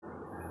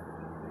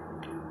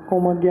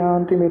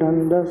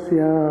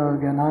ओमज्ञानतिमिरन्धस्य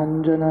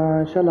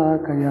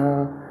ज्ञानाञ्जनशलाकया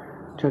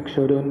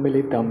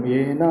चक्षुरुन्मिलितं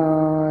येन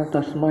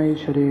तस्मै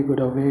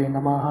श्रीगुरवे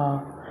नमः।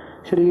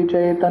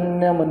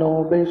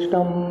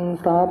 श्रीचैतन्यमनोभीष्टं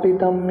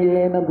स्थापितं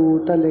येन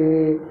भूतले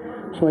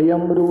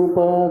स्वयं रूप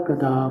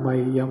कदा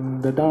मह्यं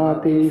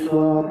ददाति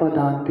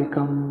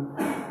स्वपदान्तिकं।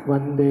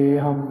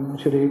 वन्देऽहं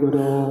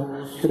श्रीगुरो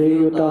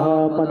श्रीयुतः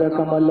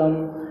पदकमलं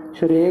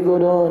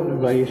श्रीगुरोन्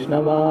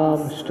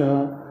वैष्णवांश्च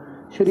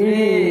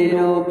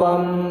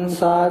श्रीरूपं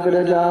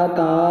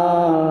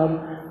साग्रजातां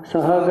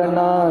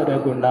सहगना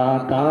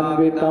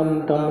रघुनाथान्वितं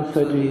तं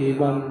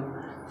सजीवं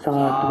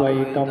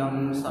साद्वैतं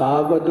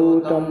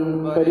सावधूतं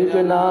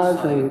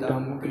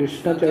परिजनसहितं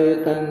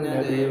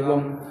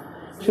कृष्णचैतन्यदेवं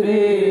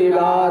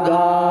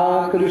श्रीराधा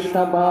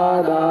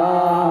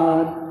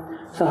कृष्णपादान्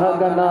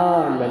सहगना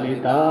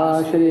ललिता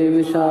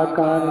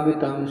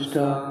श्रीविशाखान्वितंश्च।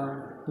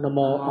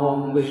 नमो ॐ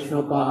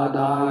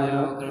विष्णुपादाय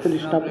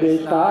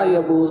कृष्णप्रेष्ठाय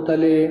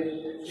भूतले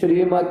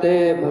श्रीमते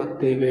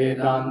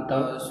भक्तिवेदांत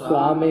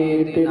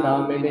स्वामीति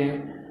नामिने।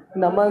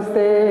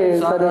 नमस्ते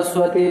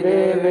सरस्वती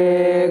देवे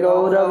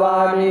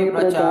गौरवाणी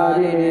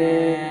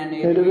प्रचारिणे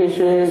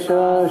निर्विशेष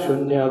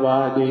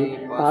शून्यवादी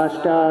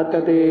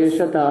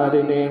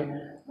पाश्चात्यदेशतारिणे।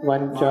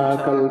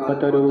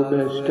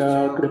 वंचाकल्पतरुभ्यश्च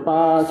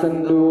कृपा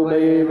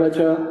सिन्धुभ्यैव च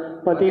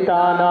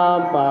पतितानां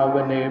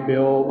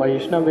पावनेभ्यो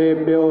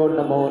वैष्णवेभ्यो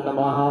नमो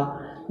नमः।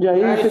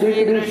 जय श्री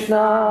कृष्ण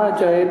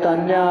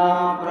चैतन्य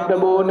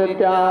प्रभु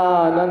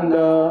नित्यानंद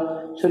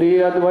श्री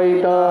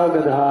अद्वैत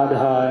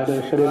गदाधर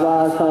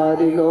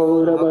श्रीवासादि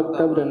गौर भक्त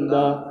वृंद।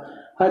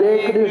 हरे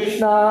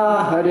कृष्णा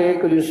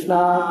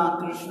कृष्णा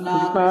कृष्णा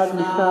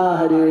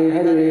हरे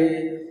हरे,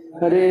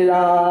 हरे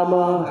राम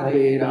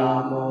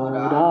राम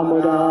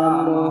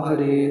राम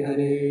हरे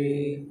हरे।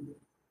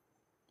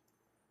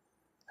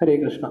 हरे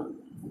कृष्णा।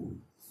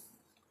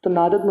 तो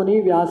नारद मुनि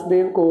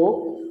व्यासदेव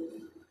को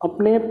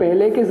अपने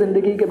पहले की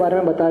ज़िंदगी के बारे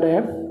में बता रहे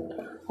हैं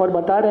और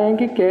बता रहे हैं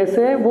कि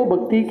कैसे वो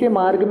भक्ति के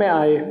मार्ग में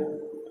आए।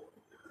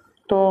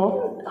 तो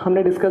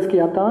हमने डिस्कस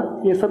किया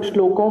था ये सब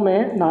श्लोकों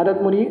में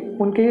नारद मुनि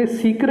उनके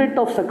सीक्रेट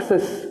ऑफ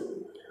सक्सेस,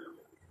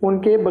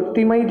 उनके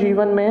भक्तिमय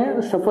जीवन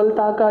में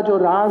सफलता का जो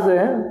राज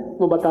है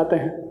वो बताते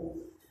हैं।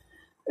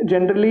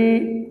 जनरली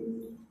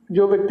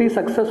जो व्यक्ति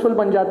सक्सेसफुल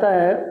बन जाता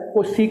है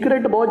वो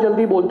सीक्रेट बहुत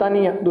जल्दी बोलता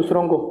नहीं है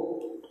दूसरों को,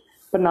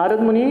 पर नारद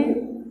मुनि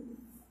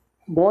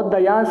बहुत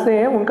दया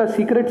से उनका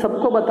सीक्रेट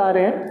सबको बता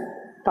रहे हैं,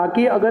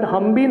 ताकि अगर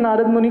हम भी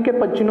नारद मुनि के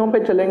पच्चिनों पे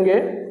चलेंगे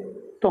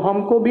तो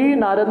हमको भी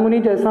नारद मुनि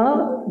जैसा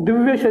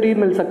दिव्य शरीर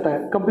मिल सकता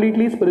है,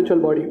 कंप्लीटली स्पिरिचुअल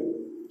बॉडी।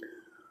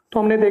 तो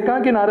हमने देखा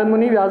कि नारद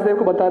मुनि व्यासदेव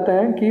को बताते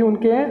हैं कि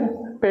उनके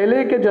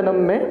पहले के जन्म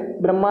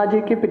में ब्रह्मा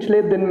जी के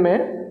पिछले दिन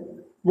में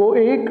वो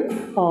एक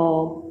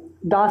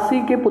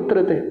दासी के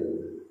पुत्र थे।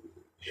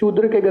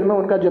 शूद्र के घर में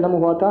उनका जन्म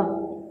हुआ था,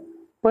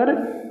 पर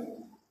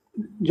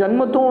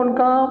जन्म तो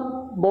उनका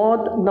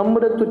बहुत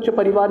नम्र तुच्छ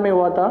परिवार में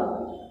हुआ था,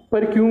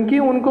 पर क्योंकि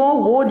उनको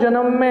वो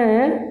जन्म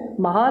में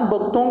महान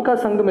भक्तों का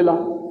संग मिला,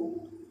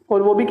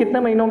 और वो भी कितने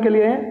महीनों के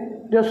लिए,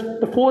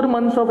 just 4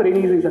 months of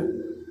rainy season,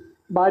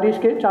 बारिश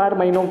के 4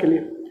 महीनों के लिए।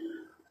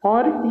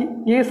 और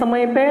ये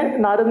समय पे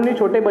नारद मुनि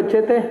छोटे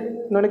बच्चे थे,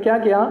 उन्होंने क्या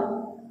किया,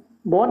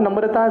 बहुत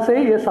नम्रता से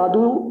ये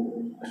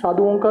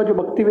साधुओं का जो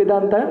भक्ति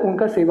वेदांत है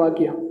उनका सेवा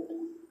किया।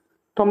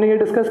 तो हमने ये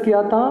डिस्कस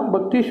किया था,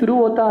 भक्ति शुरू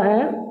होता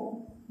है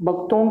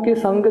भक्तों के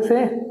संग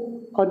से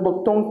और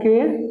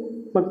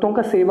भक्तों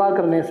का सेवा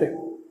करने से,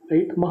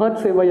 राइट। महत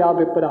सेवया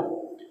विप्रा।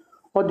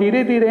 और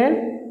धीरे धीरे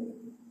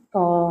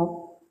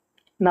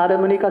नारद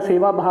मुनि का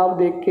सेवा भाव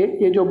देख के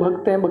ये जो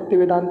भक्त हैं, भक्ति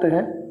वेदांत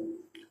हैं,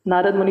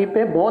 नारद मुनि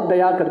पे बहुत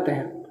दया करते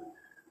हैं,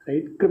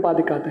 राइट, कृपा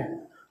दिखाते हैं।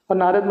 और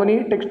नारद मुनि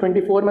टेक्स्ट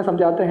 24 में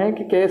समझाते हैं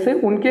कि कैसे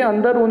उनके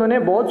अंदर उन्होंने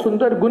बहुत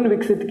सुंदर गुण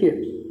विकसित किए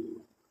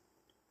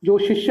जो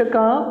शिष्य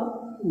का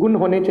गुण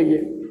होने चाहिए।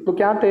 तो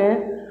क्या थे,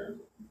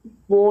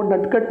 वो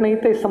नटखट नहीं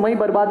थे, समय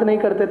बर्बाद नहीं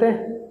करते थे,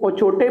 और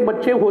छोटे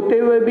बच्चे होते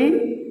हुए भी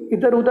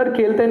इधर उधर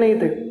खेलते नहीं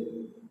थे,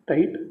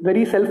 राइट।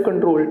 वेरी सेल्फ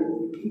कंट्रोल्ड,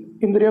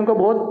 इंद्रियों को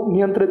बहुत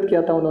नियंत्रित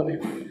किया था उन्होंने।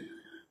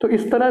 तो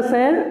इस तरह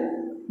से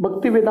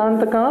भक्ति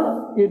वेदांत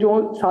का ये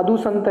जो साधु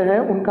संत है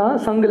उनका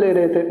संग ले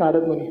रहे थे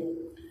नारद मुनि।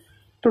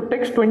 तो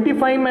टेक्स्ट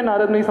 25 में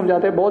नारद मुनि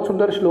समझाते हैं, बहुत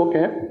सुंदर श्लोक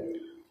है।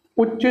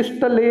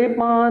 उच्चिष्ट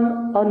लेपान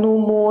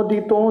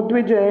अनुमोदितो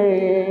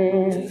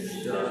द्विजय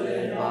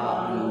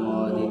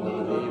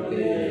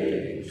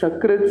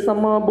सकृत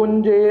सम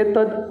भुंजे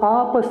तद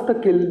आपस्त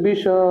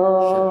किल्बिष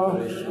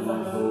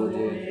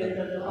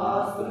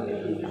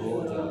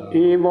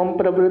एवं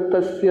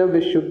प्रवृत्तस्य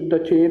विशुद्ध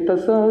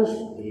चेतसस्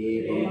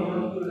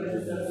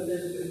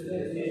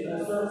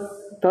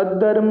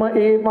तद्धर्म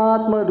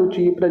एवात्म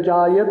रुचि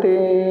प्रजायते।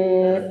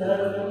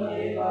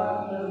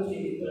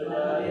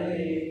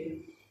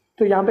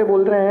 तो यहाँ पे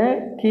बोल रहे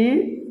हैं कि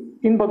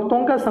इन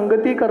भक्तों का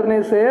संगति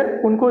करने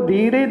से उनको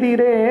धीरे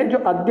धीरे जो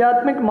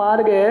आध्यात्मिक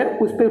मार्ग है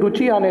उस पर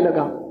रुचि आने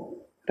लगा,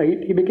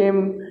 right. He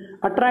became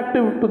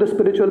attractive to the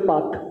spiritual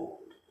path.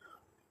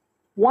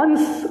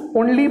 Once,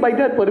 only by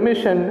their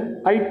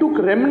permission, I took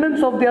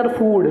remnants of their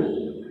food,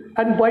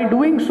 and by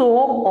doing so,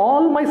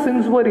 all my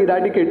sins were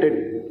eradicated.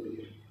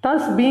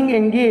 Thus being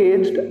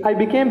engaged, I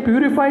became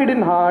purified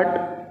in heart,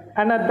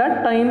 and at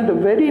that time the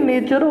very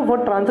nature of a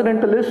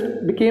transcendentalist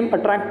became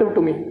attractive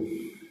to me.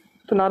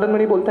 तो नारद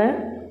मुनि बोलते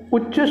हैं,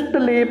 उच्चिष्ट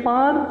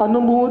लेपान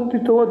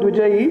अनुभूतितो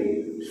द्विजयी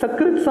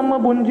सकृत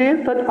समभुंजे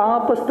तद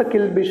आपस्त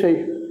किल विषय।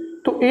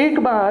 तो एक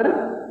बार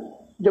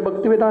जब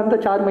भक्ति वेदांत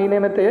 4 महीने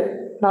में थे,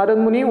 नारद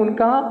मुनि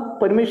उनका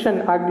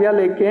परमिशन, आज्ञा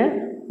लेके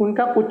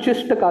उनका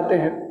उच्चिष्ट खाते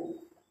हैं,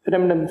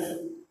 रेमनेंस,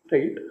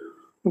 राइट,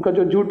 उनका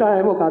जो जूठा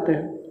है वो खाते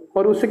हैं।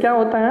 और उससे क्या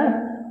होता है,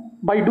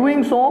 by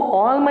doing so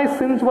all my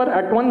sins were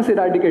at once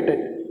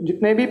eradicated,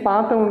 जितने भी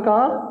पाप हैं उनका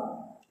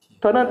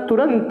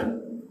तुरंत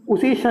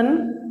उसी क्षण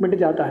मिट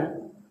जाता है।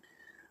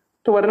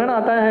 तो वर्णन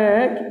आता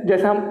है,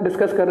 जैसे हम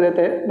डिस्कस कर रहे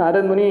थे,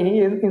 नारद मुनि ही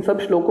इन सब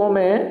श्लोकों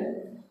में,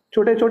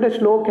 छोटे छोटे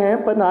श्लोक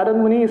हैं पर नारद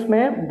मुनि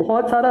इसमें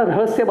बहुत सारा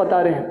रहस्य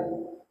बता रहे हैं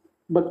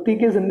भक्ति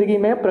की जिंदगी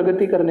में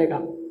प्रगति करने का,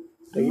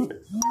 right,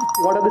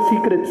 what are the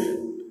secrets.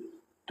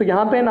 तो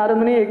यहाँ पे नारद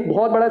मुनि एक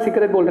बहुत बड़ा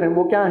सीक्रेट बोल रहे हैं,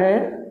 वो क्या है,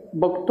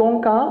 भक्तों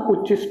का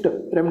उच्चिष्ट,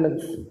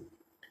 रेमनेंस।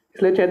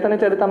 इसलिए चैतन्य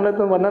चरितामृत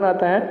में वर्णन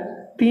आता है,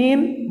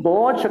 3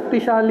 बहुत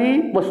शक्तिशाली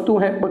वस्तु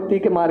हैं भक्ति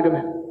के मार्ग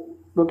में।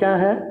 वो क्या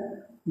है,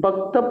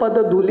 भक्त पद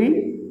धूलि,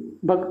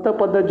 भक्त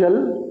पद जल,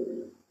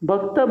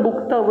 भक्त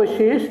भुक्त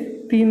अवशेष,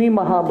 3 ही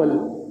महाबल।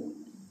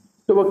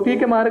 तो भक्ति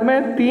के मार्ग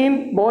में 3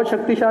 बहुत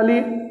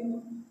शक्तिशाली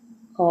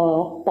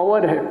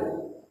पावर है,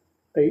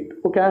 राइट।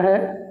 वो क्या है,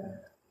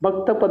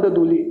 भक्त पद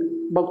धूलि,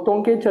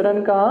 भक्तों के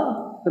चरण का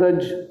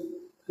रज,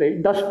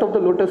 right, dust of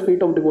the lotus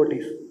feet of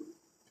devotees.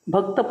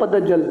 भक्त पद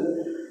जल,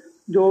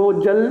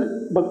 जो जल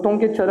भक्तों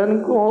के चरण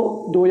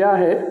को धोया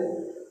है,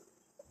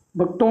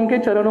 भक्तों के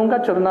चरणों का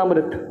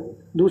चरणामृत,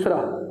 दूसरा।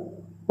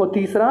 और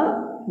तीसरा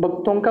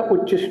भक्तों का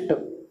उच्चिष्ट,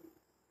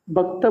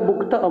 भक्त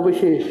भुक्त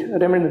अवशेष,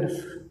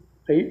 रेमिनेंस,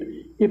 राइट।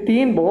 ये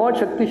 3 बहुत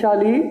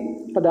शक्तिशाली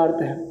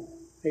पदार्थ हैं,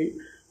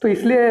 राइट। तो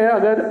इसलिए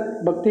अगर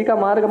भक्ति का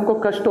मार्ग हमको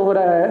कष्ट हो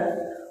रहा है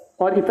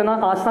और इतना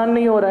आसान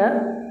नहीं हो रहा है,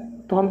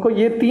 तो हमको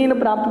ये 3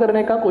 प्राप्त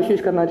करने का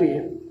कोशिश करना चाहिए,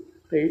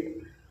 राइट।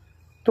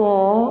 तो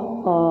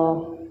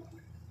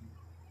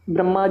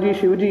ब्रह्मा जी,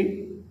 शिव जी,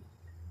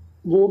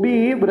 वो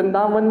भी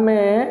वृंदावन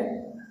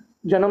में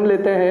जन्म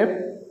लेते हैं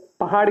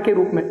पहाड़ के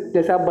रूप में।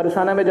 जैसे आप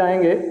बरसाना में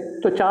जाएंगे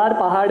तो 4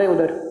 पहाड़ है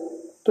उधर,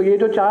 तो ये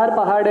जो 4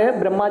 पहाड़ है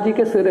ब्रह्मा जी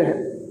के सिर है।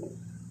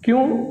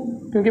 क्यों?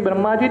 क्योंकि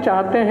ब्रह्मा जी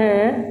चाहते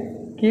हैं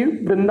कि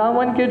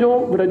वृंदावन के जो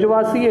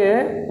ब्रजवासी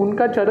है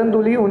उनका चरण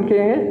धूलि उनके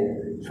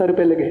सर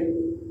पे लगे।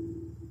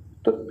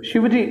 तो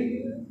शिव जी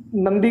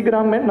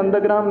नंदीग्राम में,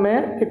 नंदग्राम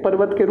में एक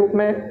पर्वत के रूप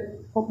में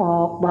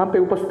वहाँ पे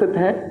उपस्थित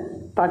हैं,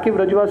 ताकि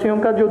ब्रजवासियों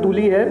का जो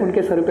धूलि है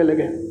उनके सर पे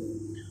लगे।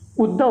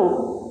 उद्धव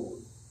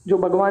जो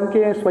भगवान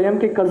के स्वयं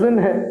के कज़न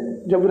है,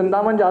 जब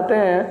वृंदावन जाते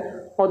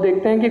हैं और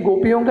देखते हैं कि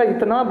गोपियों का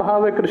इतना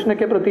भाव है कृष्ण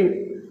के प्रति,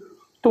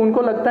 तो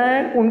उनको लगता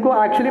है,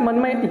 उनको एक्चुअली मन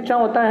में इच्छा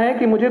होता है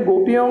कि मुझे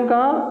गोपियों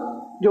का,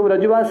 जो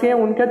ब्रजवासी हैं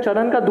उनके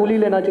चरण का धूलि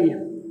लेना चाहिए।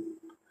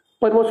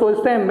 पर वो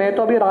सोचते हैं मैं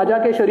तो अभी राजा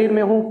के शरीर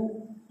में हूँ,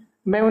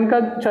 मैं उनका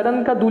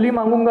चरण का धूलि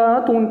मांगूंगा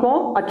तो उनको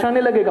अच्छा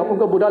नहीं लगेगा,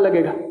 उनको बुरा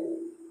लगेगा।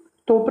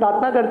 तो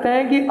प्रार्थना करते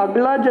हैं कि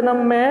अगला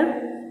जन्म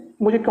में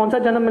मुझे कौन सा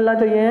जन्म मिलना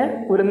चाहिए,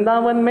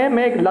 वृंदावन में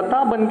मैं एक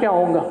लता बन के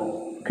आऊँगा,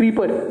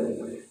 क्रीपर,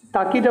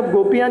 ताकि जब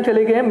गोपियाँ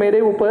चले गए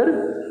मेरे ऊपर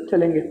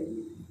चलेंगे।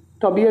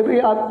 तो अभी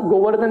आप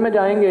गोवर्धन में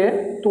जाएंगे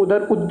तो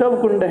उधर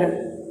उद्धव कुंड है,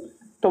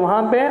 तो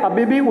वहाँ पे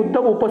अभी भी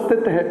उद्धव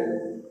उपस्थित है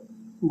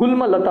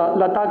गुल्म लता,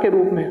 लता के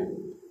रूप में,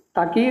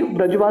 ताकि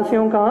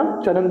ब्रजवासियों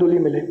का चरण धूलि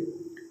मिले,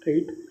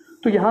 राइट।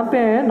 तो यहाँ पे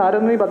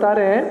नारद मुनि बता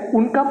रहे हैं,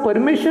 उनका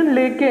परमिशन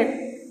लेके,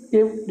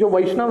 ये जो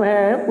वैष्णव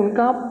हैं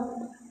उनका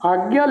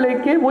आज्ञा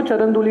लेके वो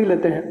चरण धूलि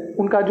लेते हैं,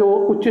 उनका जो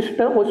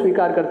उच्चिष्ट वो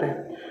स्वीकार करते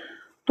हैं।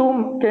 तो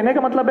कहने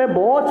का मतलब है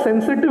बहुत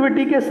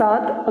सेंसिटिविटी के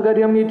साथ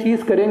अगर हम ये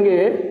चीज़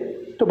करेंगे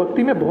तो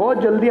भक्ति में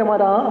बहुत जल्दी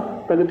हमारा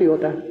प्रगति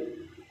होता है।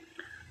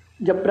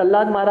 जब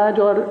प्रहलाद महाराज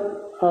और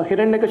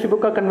हिरण्यकशिपु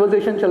का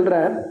कन्वर्सेशन चल रहा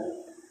है,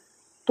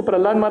 तो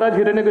प्रहलाद महाराज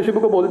हिरण्यकशिपु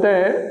को बोलते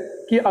हैं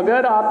कि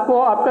अगर आपको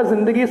आपका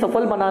ज़िंदगी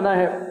सफल बनाना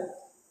है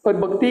और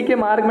भक्ति के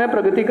मार्ग में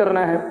प्रगति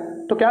करना है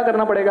तो क्या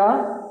करना पड़ेगा,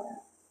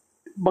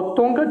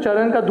 भक्तों का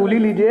चरण का धूलि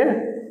लीजिए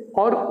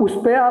और उस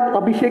पर आप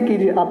अभिषेक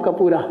कीजिए आपका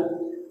पूरा।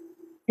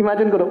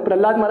 इमेजिन करो,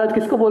 प्रहलाद महाराज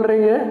किसको बोल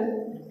रहे हैं,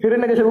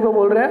 हिरण्यकशिपु को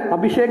बोल रहे हैं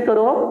अभिषेक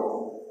करो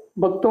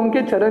भक्तों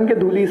के चरण के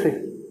धूलि से,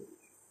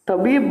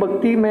 तभी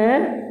भक्ति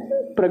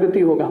में प्रगति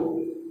होगा,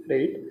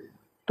 राइट।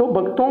 तो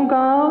भक्तों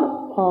का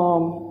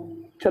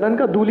चरण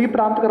का धूलि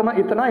प्राप्त करना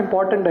इतना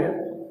इम्पॉर्टेंट है,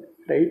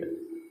 राइट।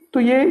 तो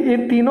ये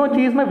तीनों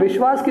चीज़ में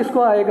विश्वास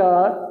किसको आएगा,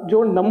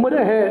 जो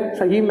नम्र है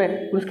सही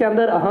में, उसके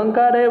अंदर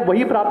अहंकार है,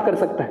 वही प्राप्त कर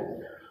सकता है।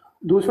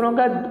 दूसरों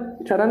का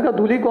चरण का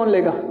धूलि कौन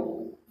लेगा,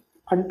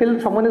 until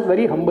someone is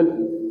very humble.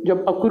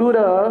 जब अक्रूर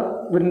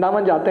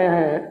वृंदावन जाते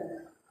हैं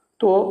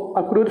तो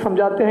अक्रूर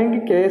समझाते हैं कि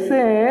कैसे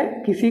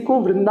किसी को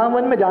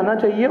वृंदावन में जाना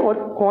चाहिए और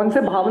कौन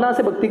से भावना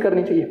से भक्ति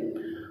करनी चाहिए।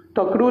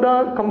 तो अक्रूर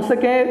कंस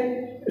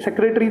के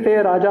सेक्रेटरी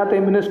थे, राजा थे,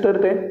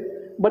 मिनिस्टर थे,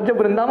 बट जब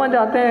वृंदावन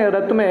जाते हैं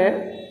रथ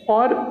में,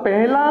 और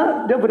पहला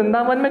जब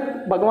वृंदावन में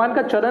भगवान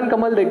का चरण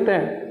कमल देखते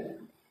हैं,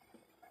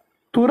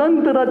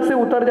 तुरंत रथ से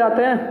उतर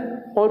जाते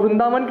हैं और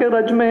वृंदावन के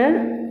रज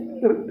में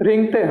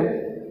रेंगते हैं,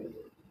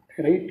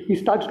 right, he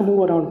starts to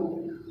move around.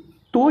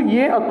 तो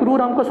ये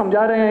अक्रूर हमको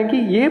समझा रहे हैं कि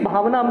ये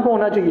भावना हमको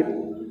होना चाहिए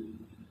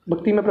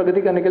भक्ति में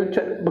प्रगति करने के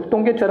लिए,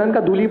 भक्तों के चरण का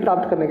धूलि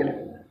प्राप्त करने के लिए।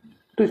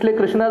 तो इसलिए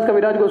कृष्णदास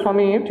कविराज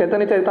गोस्वामी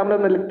चैतन्य चरितामृत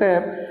में लिखते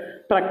हैं,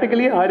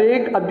 प्रैक्टिकली हर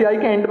एक अध्याय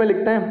के एंड में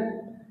लिखते हैं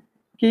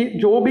कि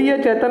जो भी ये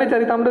चैतन्य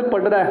चरितामृत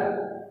पढ़ रहा है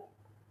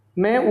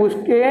मैं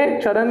उसके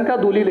चरण का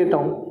धूलि लेता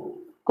हूँ।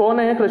 कौन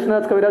है?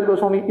 कृष्णदास कविराज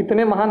गोस्वामी,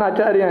 इतने महान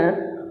आचार्य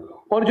हैं।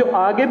 और जो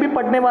आगे भी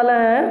पढ़ने वाला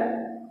है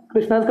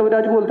कृष्णदास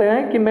कविराज बोलते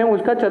हैं कि मैं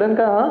उसका चरण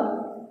का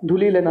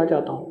धूलि लेना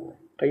चाहता हूँ,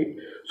 right.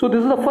 So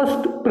this is the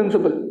first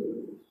principle,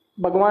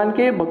 भगवान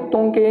के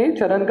भक्तों के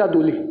चरण का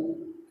धूलि,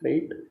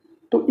 राइट।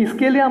 तो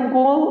इसके लिए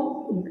हमको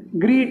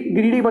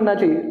ग्रीडी बनना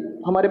चाहिए,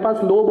 हमारे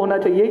पास लोभ होना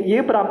चाहिए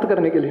ये प्राप्त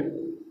करने के लिए।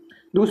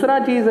 दूसरा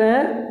चीज़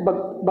है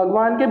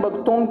भगवान के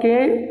भक्तों के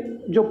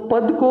जो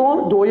पद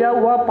को धोया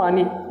हुआ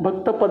पानी,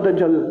 भक्त पद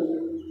जल,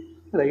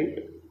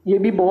 राइट, ये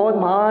भी बहुत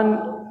महान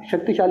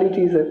शक्तिशाली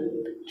चीज़ है।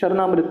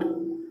 चरणामृत,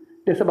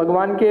 जैसे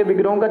भगवान के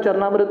विग्रहों का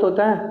चरणामृत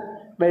होता है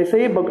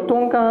वैसे ही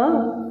भक्तों का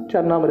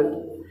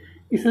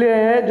चरणामृत।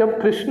 इसलिए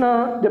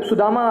जब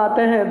सुदामा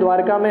आते हैं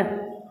द्वारका में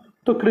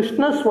तो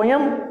कृष्ण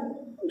स्वयं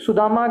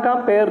सुदामा का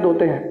पैर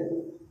धोते हैं,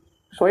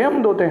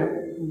 स्वयं धोते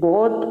हैं,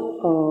 बहुत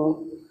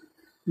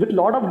विथ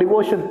लॉट ऑफ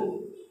डिवोशन,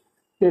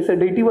 जैसे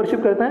डेटी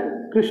वर्शिप करते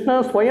हैं।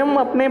 कृष्ण स्वयं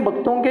अपने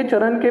भक्तों के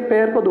चरण के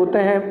पैर को धोते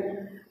हैं,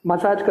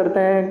 मसाज करते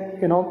हैं,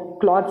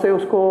 क्लॉथ से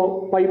उसको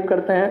वाइप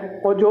करते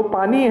हैं, और जो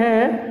पानी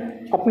है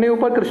अपने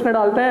ऊपर कृष्ण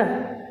डालते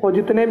हैं और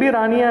जितने भी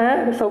रानियां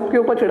हैं सबके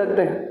ऊपर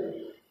छिड़कते हैं।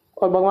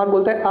 और भगवान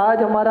बोलते हैं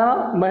आज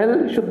हमारा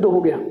महल शुद्ध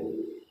हो गया।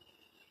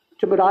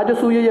 जब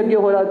राजसूय यज्ञ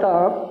हो रहा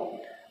था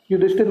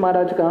युधिष्ठिर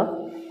महाराज का,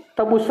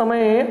 तब उस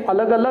समय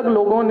अलग अलग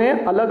लोगों ने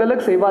अलग अलग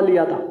सेवा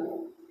लिया था।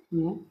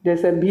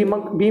 जैसे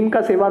भीम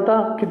का सेवा था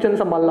किचन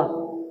संभालना,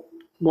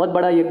 बहुत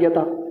बड़ा यज्ञ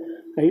था,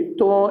 राइट।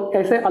 तो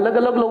ऐसे अलग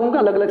अलग लोगों का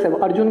अलग अलग सेवा।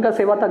 अर्जुन का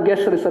सेवा था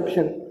गेस्ट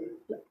रिसेप्शन,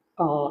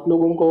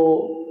 लोगों को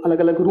अलग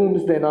अलग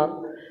रूम्स देना।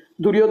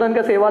 दुर्योधन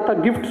का सेवा था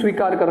गिफ्ट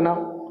स्वीकार करना।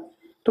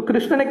 तो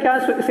कृष्ण ने क्या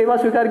सेवा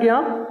स्वीकार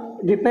किया?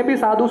 जितने भी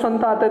साधु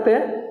संत आते थे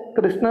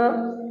कृष्ण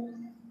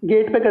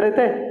गेट पे खड़े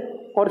थे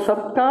और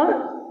सबका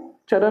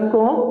चरण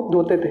को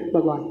धोते थे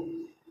भगवान।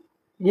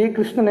 ये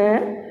कृष्ण ने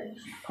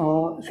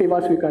सेवा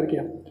स्वीकार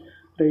किया,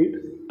 राइट।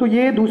 तो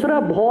ये दूसरा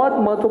बहुत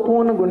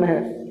महत्वपूर्ण गुण है,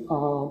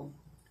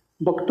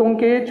 भक्तों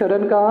के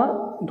चरण का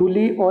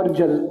धूलि और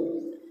जल।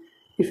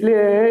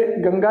 इसलिए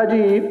गंगा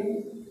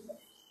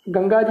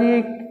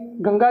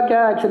क्या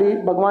है एक्चुअली?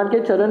 भगवान के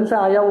चरण से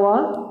आया हुआ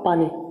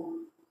पानी,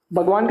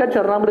 भगवान का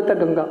चरणामृत है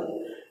गंगा।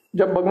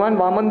 जब भगवान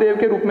वामन देव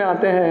के रूप में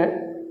आते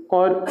हैं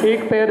और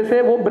एक पैर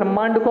से वो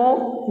ब्रह्मांड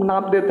को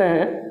नाप देते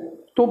हैं,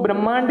 तो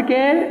ब्रह्मांड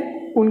के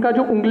उनका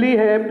जो उंगली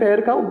है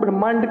पैर का,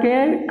 ब्रह्मांड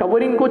के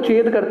कवरिंग को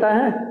छेद करता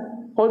है,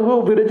 और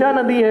वो विरजा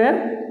नदी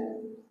है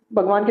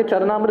भगवान के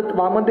चरणामृत,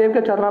 वामन देव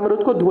के चरणामृत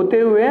को धोते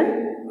हुए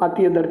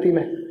आती है धरती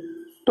में।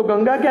 तो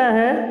गंगा क्या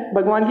है?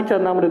 भगवान की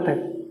चरणामृत है।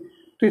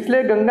 तो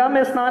इसलिए गंगा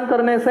में स्नान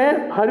करने से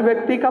हर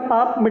व्यक्ति का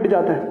पाप मिट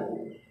जाता है।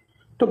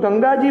 तो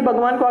गंगा जी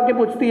भगवान को आके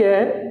पूछती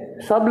है,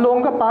 सब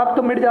लोगों का पाप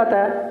तो मिट जाता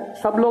है,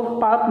 सब लोग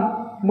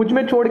पाप मुझ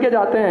में छोड़ के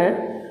जाते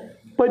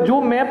हैं, पर जो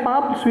मैं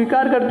पाप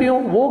स्वीकार करती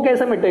हूँ वो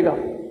कैसे मिटेगा?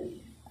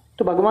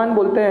 तो भगवान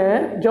बोलते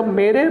हैं जब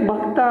मेरे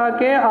भक्त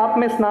आके आप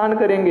में स्नान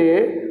करेंगे,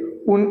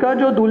 उनका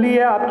जो धूलि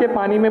है आपके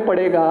पानी में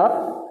पड़ेगा,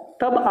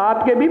 तब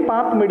आपके भी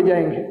पाप मिट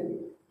जाएंगे,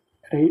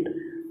 राइट।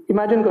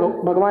 इमेजिन करो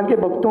भगवान के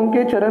भक्तों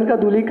के चरण का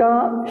धूलि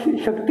का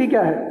शक्ति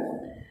क्या है,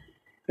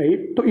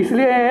 राइट। तो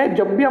इसलिए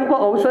जब भी हमको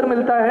अवसर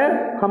मिलता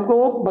है हमको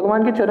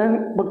भगवान के चरण,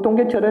 भक्तों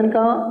के चरण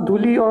का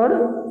धूलि और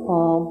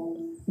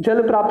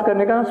जल प्राप्त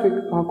करने का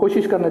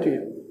कोशिश करना चाहिए।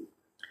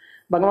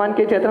 भगवान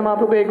के चैतन्य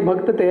महाप्रभु एक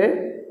भक्त थे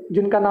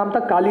जिनका नाम था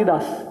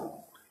कालिदास।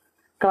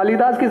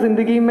 कालिदास की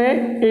जिंदगी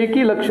में एक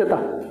ही लक्ष्य था,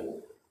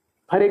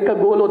 हर एक का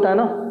गोल होता है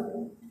ना,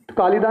 तो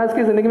कालिदास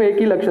की जिंदगी में एक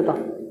ही लक्ष्य था।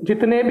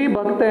 जितने भी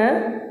भक्त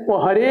हैं वो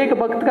हर एक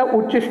भक्त का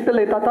उच्चिष्ट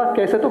लेता था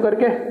कैसे तो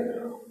करके,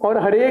 और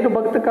हर एक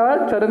भक्त का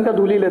चरण का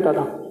धूलि लेता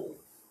था,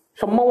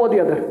 सम्मो द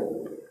अदर।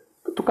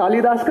 तो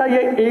कालिदास का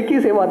ये एक ही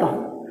सेवा था,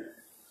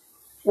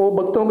 वो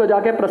भक्तों को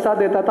जाके प्रसाद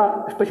देता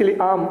था, स्पेशली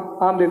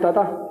आम देता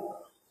था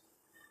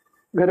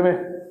घर में,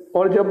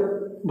 और जब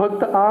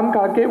भक्त आम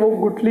खा के वो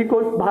गुठली को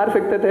बाहर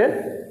फेंकते थे,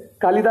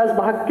 कालिदास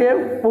भाग के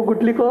वो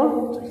गुठली को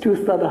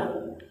चूसता था।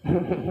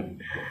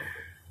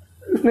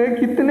 उसने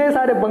कितने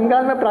सारे,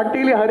 बंगाल में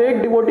प्रैक्टिकली हर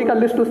एक डिवोटी का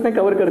लिस्ट उसने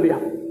कवर कर दिया।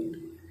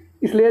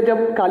 इसलिए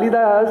जब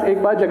कालिदास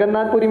एक बार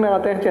जगन्नाथपुरी में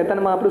आते हैं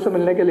चैतन्य महाप्रभु से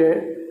मिलने के लिए,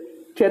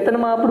 चैतन्य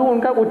महाप्रभु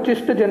उनका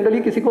उच्चिष्ट जनरली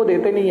किसी को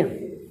देते नहीं है,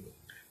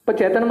 पर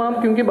चैतन्य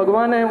महाप्रभु क्योंकि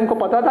भगवान है, उनको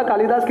पता था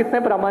कालिदास कितने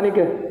प्रामाणिक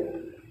है,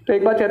 तो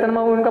एक बार चैतन्य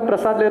महाप्रभु उनका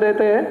प्रसाद ले रहे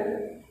थे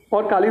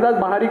और कालिदास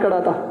बाहर ही खड़ा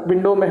था,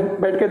 विंडो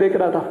में बैठ के देख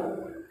रहा था।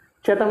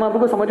 चैतन्य महाप्रभु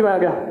को समझ में आ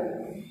गया,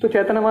 तो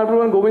चैतन्य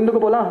महाप्रभु ने गोविंद को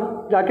बोला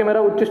जाके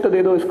मेरा उच्चिष्ट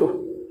दे दो इसको।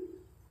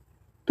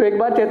 तो एक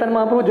बार चैतन्य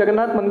महाप्रभु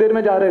जगन्नाथ मंदिर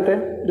में जा रहे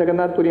थे,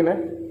 जगन्नाथपुरी में।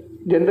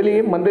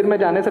 जनरली मंदिर में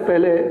जाने से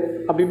पहले,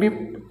 अभी भी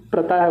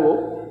प्रथा है वो,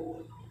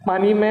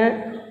 पानी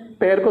में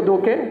पैर को धो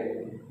के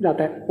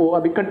जाते हैं, वो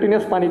अभी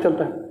कंटिन्यूस पानी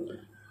चलता है।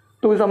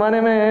 तो उस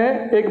ज़माने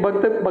में एक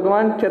भक्त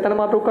भगवान चैतन्य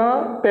महाप्रभु का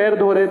पैर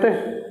धो रहे थे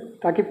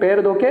ताकि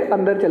पैर धो के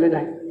अंदर चले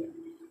जाएं।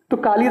 तो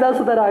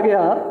कालिदास उधर आ गया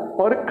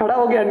और खड़ा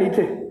हो गया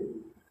नीचे,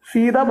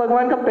 सीधा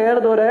भगवान का पैर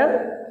धो रहा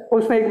है,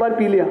 उसने एक बार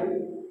पी लिया।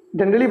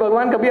 जनरली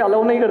भगवान कभी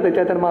अलाउ नहीं करते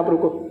चैतन्य महाप्रभु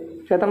को,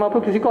 चैतन्य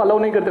महाप्रभु किसी को अलाउ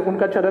नहीं करते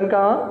उनका चरण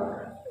का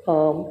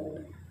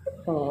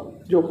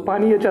जो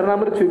पानी है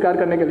चरणामृत स्वीकार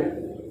करने के लिए।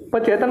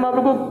 पर चैतन्य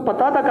महाप्रभु को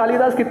पता था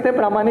कालिदास कितने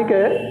प्रामाणिक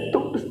है, तो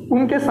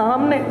उनके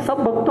सामने, सब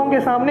भक्तों के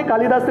सामने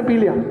कालिदास ने पी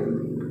लिया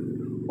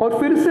और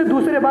फिर से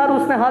दूसरे बार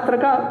उसने हाथ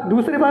रखा,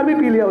 दूसरे बार भी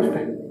पी लिया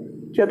उसने।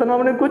 चैतन्य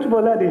महाप्रभु ने कुछ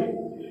बोला नहीं।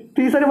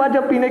 तीसरी बार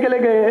जब पीने के लिए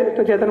गए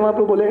तो चैतन्य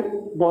महाप्रभु बोले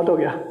बहुत हो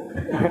गया।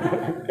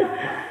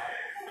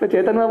 तो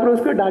चैतन्य महाप्रभु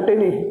उसको डांटे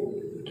नहीं,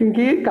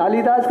 क्योंकि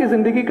कालिदास की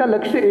जिंदगी का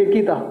लक्ष्य एक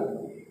ही था।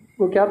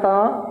 वो क्या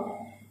था?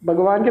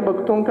 भगवान के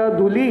भक्तों का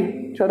धूली,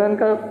 चरण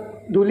का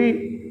धूली,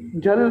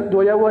 जल,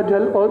 धोया हुआ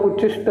जल और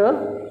उच्छिष्ट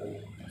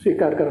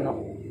स्वीकार करना।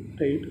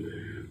 राइट।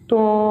 तो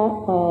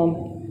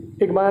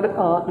एक बार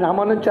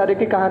रामानुजाचार्य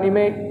की कहानी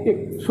में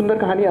एक सुंदर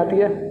कहानी आती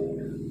है।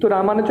 तो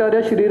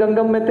रामानुजाचार्य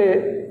श्रीरंगम में थे।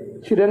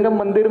 श्रीरंगम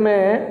मंदिर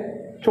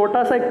में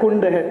छोटा सा एक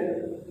कुंड है,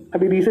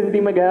 अभी रिसेंटली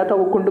मैं गया था,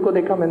 वो कुंड को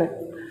देखा मैंने।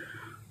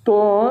 तो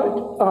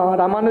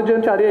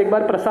रामानुजाचार्य एक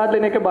बार प्रसाद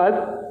लेने के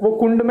बाद वो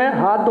कुंड में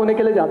हाथ धोने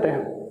के लिए जाते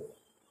हैं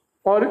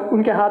और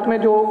उनके हाथ में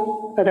जो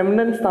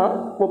रेमनेंट्स था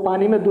वो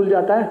पानी में धुल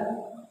जाता है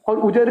और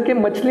उजर के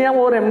मछलियाँ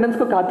वो रेमनेंट्स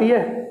को खाती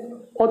है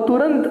और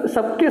तुरंत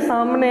सबके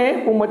सामने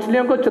वो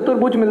मछलियों को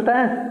चतुर्भुज मिलता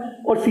है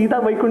और सीधा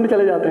वैकुंठ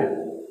चले जाते हैं।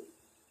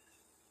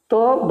 तो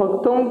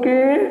भक्तों के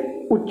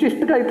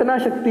उच्छिष्ट का इतना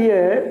शक्ति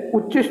है,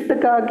 उच्छिष्ट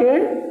का के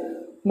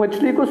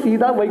मछली को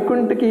सीधा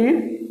वैकुंठ की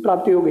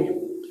प्राप्ति हो गई।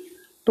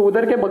 तो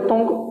उधर के भक्तों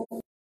को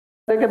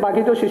के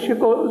बाकी जो शिष्य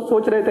को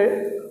सोच रहे थे,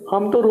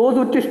 हम तो रोज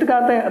उच्छिष्ट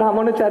खाते हैं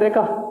रामानुजाचार्य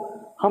का,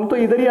 हम तो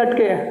इधर ही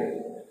अटके हैं।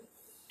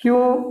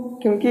 क्यों?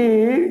 क्योंकि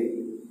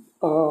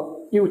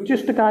ये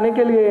उच्छिष्ट खाने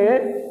के लिए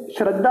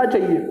श्रद्धा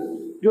चाहिए।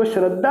 जो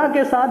श्रद्धा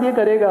के साथ ये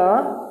करेगा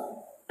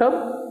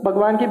तब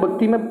भगवान की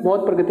भक्ति में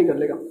बहुत प्रगति कर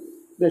लेगा।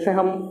 जैसे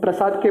हम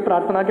प्रसाद के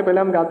प्रार्थना के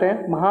पहले हम गाते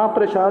हैं,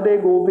 महाप्रसादे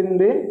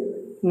गोविंदे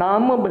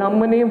नाम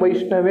ब्राह्मणे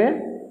वैष्णवे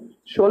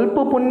स्वल्प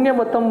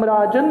पुण्यवतम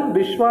राजन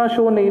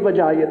विश्वासो नैव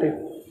जायते।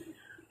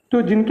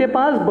 तो जिनके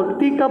पास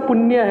भक्ति का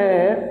पुण्य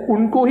है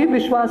उनको ही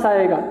विश्वास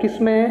आएगा।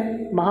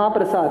 किसमें?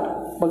 महाप्रसाद,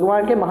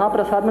 भगवान के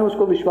महाप्रसाद में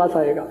उसको विश्वास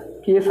आएगा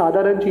कि ये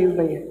साधारण चीज़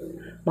नहीं है।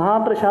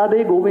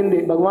 महाप्रसादे गोविंदे,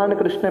 भगवान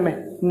कृष्ण में,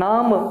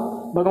 नाम,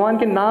 भगवान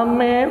के नाम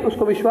में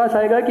उसको विश्वास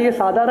आएगा कि ये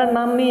साधारण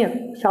नाम नहीं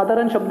है,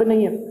 साधारण शब्द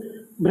नहीं है।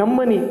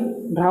 ब्रह्मणी,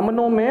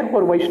 ब्राह्मणों में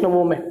और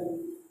वैष्णवों में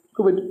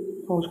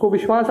उसको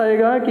विश्वास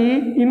आएगा कि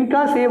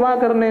इनका सेवा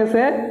करने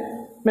से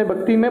मैं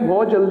भक्ति में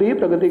बहुत जल्दी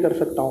प्रगति कर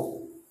सकता हूँ।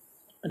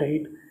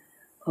 राइट।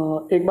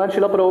 एक बार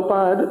श्रील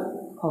प्रभुपाद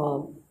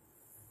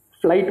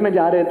फ्लाइट में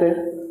जा रहे थे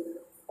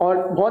और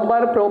बहुत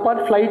बार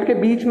प्रभुपाद फ्लाइट के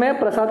बीच में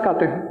प्रसाद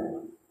खाते हैं।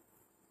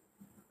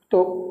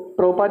 तो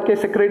प्रभुपाद के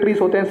सेक्रेटरीज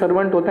होते हैं,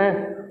 सर्वेंट होते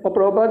हैं, और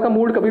प्रभुपाद का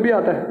मूड कभी भी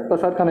आता है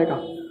प्रसाद खाने का।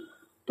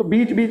 तो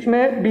बीच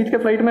के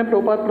फ्लाइट में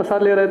प्रभुपाद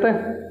प्रसाद ले रहे थे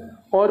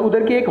और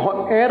उधर की एक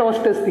एयर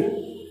होस्टेस थी,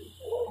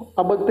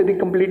 अभक्त थी,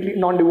 कंप्लीटली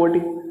नॉन डिवोटी।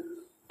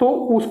 तो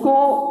उसको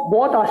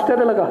बहुत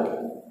आश्चर्य लगा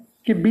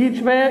कि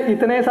बीच में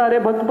इतने सारे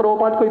भक्त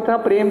प्रभुपाद को इतना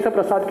प्रेम से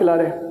प्रसाद खिला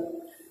रहे हैं।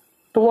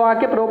 तो वो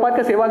आके प्रभुपाद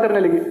का सेवा करने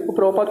लगी। वो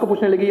प्रभुपाद को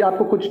पूछने लगी,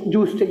 आपको कुछ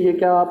जूस चाहिए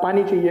क्या,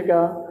 पानी चाहिए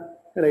क्या?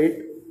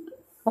 राइट,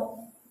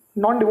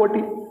 नॉन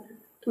डिवोटी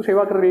तो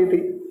सेवा कर रही थी।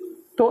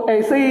 तो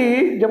ऐसे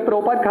ही जब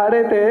प्रभुपाद खा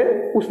रहे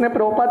थे, उसने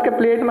प्रभुपाद के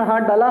प्लेट में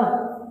हाथ डाला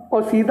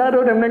और सीधा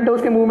जो रेमनेंट है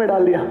उसके मुंह में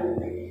डाल दिया।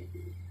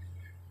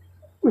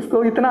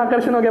 उसको इतना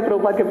आकर्षण हो गया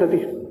प्रभुपाद के प्रति।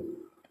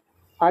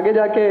 आगे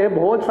जाके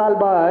बहुत साल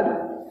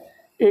बाद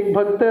एक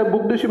भक्त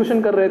बुक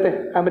डिस्ट्रीब्यूशन कर रहे थे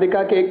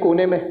अमेरिका के एक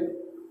कोने में।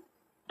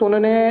 तो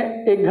उन्होंने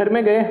एक घर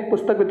में गए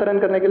पुस्तक वितरण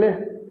करने के लिए।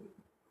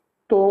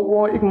 तो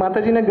वो एक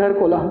माताजी ने घर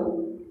खोला,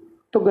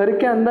 तो घर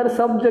के अंदर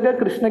सब जगह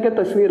कृष्ण के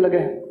तस्वीर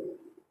लगे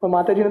और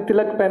माताजी ने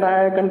तिलक पहना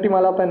है, कंठी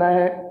माला पहना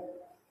है।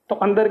 तो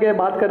अंदर गए,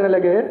 बात करने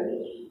लगे।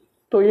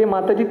 तो ये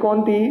माताजी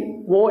कौन थी?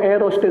 वो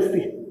एयर होस्टेस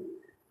थी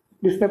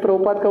जिसने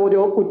प्रभुपाद का वो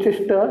जो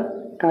उच्छिष्ट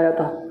खाया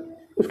था।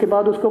 उसके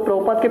बाद उसको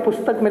प्रभुपाद के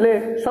पुस्तक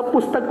मिले, सब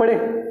पुस्तक पढ़े,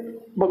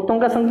 भक्तों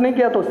का संग नहीं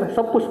किया तो उसने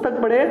सब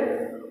पुस्तक पढ़े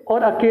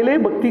और अकेले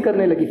भक्ति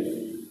करने लगी।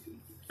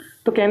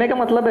 तो कहने का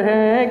मतलब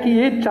है कि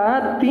ये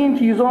तीन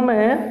चीज़ों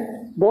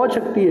में बहुत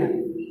शक्ति है।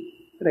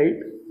 राइट,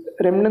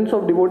 रेमनेंट्स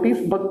ऑफ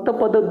डिवोटीज, भक्त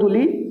पद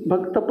धूलि,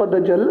 भक्त पद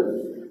जल,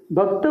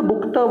 भक्त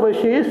भुक्त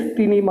अवशेष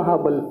तीनी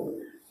महाबल।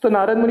 तो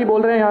नारद मुनि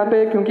बोल रहे हैं यहाँ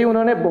पे, क्योंकि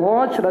उन्होंने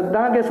बहुत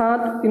श्रद्धा के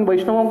साथ इन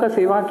वैष्णवों का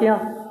सेवा किया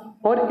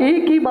और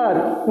एक ही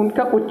बार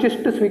उनका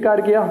उच्छिष्ट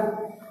स्वीकार किया,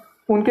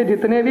 उनके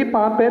जितने भी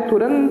पाप है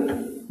तुरंत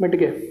मिट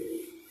गए।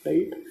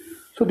 Right,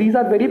 so these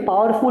are very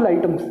powerful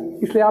items.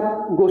 इसलिए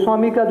आप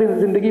गोस्वामी का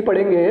जिंदगी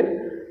पढ़ेंगे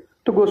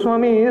तो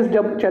गोस्वामी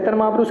जब चैतन्य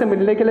महाप्रभु से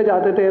मिलने के लिए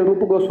जाते थे, रूप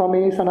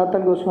गोस्वामी,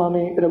 सनातन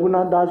गोस्वामी,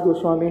 रघुनाथ दास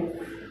गोस्वामी,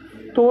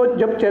 तो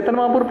जब चैतन्य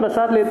महाप्रभु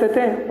प्रसाद लेते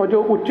थे और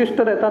जो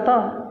उच्छिष्ट रहता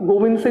था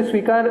गोविंद से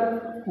स्वीकार,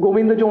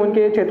 गोविंद जो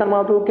उनके चैतन्य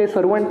महाप्रभु के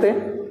सर्वेंट थे,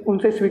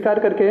 उनसे स्वीकार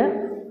करके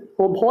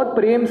वो बहुत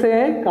प्रेम से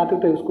गाते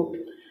थे उसको।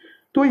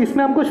 तो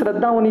इसमें हमको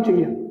श्रद्धा होनी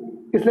चाहिए।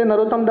 इसलिए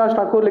नरोत्तम दास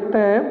ठाकुर लिखते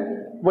हैं,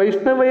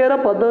 वैष्णवेर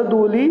पद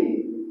धूलि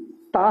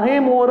ताहे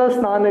मोर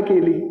स्नान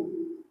केली,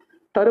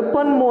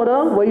 तर्पण मोर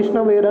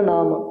वैष्णवेर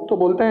नाम। तो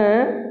बोलते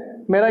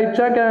हैं मेरा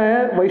इच्छा क्या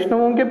है,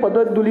 वैष्णवों के पद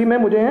धूलि में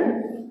मुझे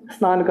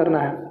स्नान करना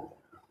है,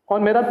 और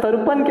मेरा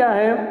तर्पण क्या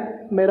है,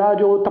 मेरा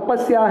जो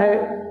तपस्या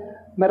है,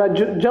 मेरा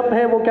जप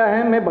है वो क्या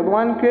है, मैं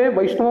भगवान के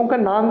वैष्णवों का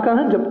नाम का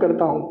जप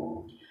करता हूँ।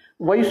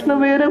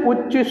 वैष्णवेर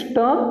उच्चिष्ट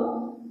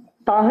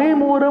ताहे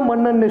मोर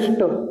मन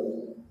निष्ठ।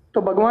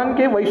 तो भगवान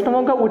के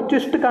वैष्णवों का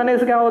उच्चिष्ट गाने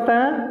से क्या होता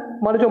है,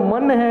 हमारा जो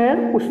मन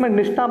है उसमें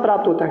निष्ठा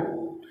प्राप्त होता है।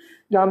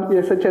 जहाँ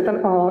जैसे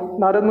चेतन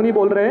नारद मुनि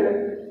बोल रहे हैं,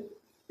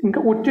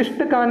 इनका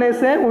उच्चिष्ट गाने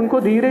से उनको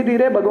धीरे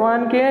धीरे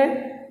भगवान के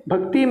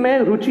भक्ति में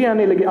रुचि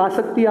आने लगी,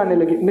 आसक्ति आने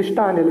लगी,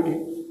 निष्ठा आने लगी।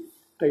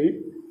 तो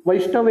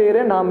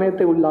वैष्णवेरे नामे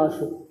ते उल्लास।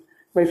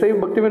 वैसे ही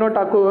भक्ति विनोद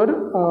ठाकुर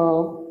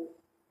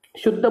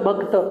शुद्ध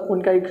भक्त,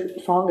 उनका एक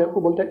सॉन्ग है,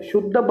 वो बोलते हैं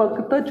शुद्ध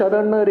भक्त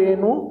चरण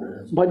रेणु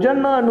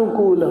भजन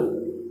अनुकूल,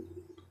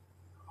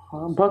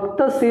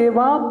 भक्त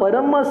सेवा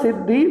परम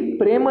सिद्धि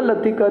प्रेम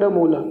लतिकर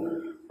मूल।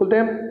 बोलते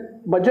हैं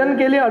भजन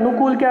के लिए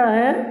अनुकूल क्या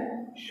है,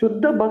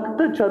 शुद्ध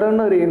भक्त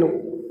चरण रेणु।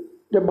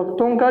 जब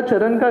भक्तों का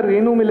चरण का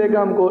रेणु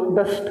मिलेगा हमको,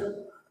 डस्ट,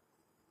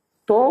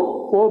 तो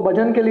वो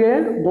भजन के लिए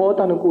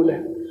बहुत अनुकूल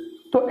है।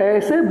 तो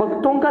ऐसे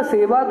भक्तों का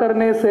सेवा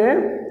करने से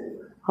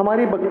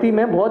हमारी भक्ति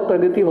में बहुत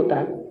प्रगति होता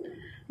है।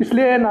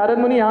 इसलिए नारद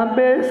मुनि यहाँ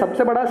पे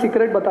सबसे बड़ा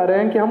सीक्रेट बता रहे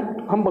हैं कि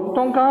हम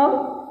भक्तों का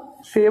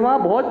सेवा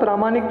बहुत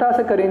प्रामाणिकता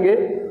से करेंगे,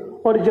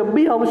 और जब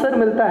भी अवसर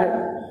मिलता है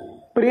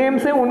प्रेम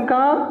से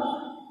उनका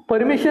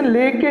परमिशन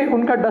लेके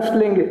उनका डस्ट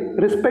लेंगे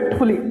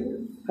रिस्पेक्टफुली,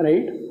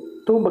 राइट,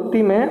 तो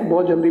भक्ति में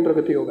बहुत जल्दी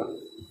प्रगति होगा।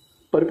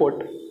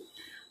 Report,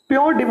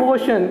 pure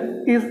devotion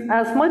is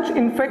as much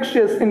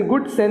infectious in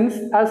good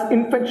sense as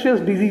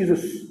infectious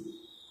diseases.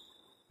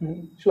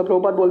 Srila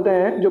Prabhupada बोलते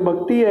हैं जो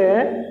भक्ति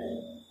है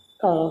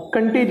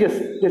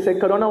कंटेजियस, जैसे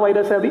कोरोना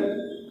वायरस है। अभी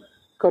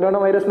कोरोना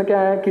वायरस में क्या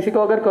है, किसी को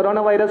अगर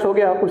कोरोना वायरस हो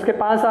गया, उसके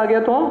पास आ गया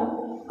तो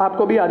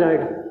आपको भी आ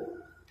जाएगा,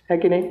 है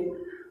कि नहीं।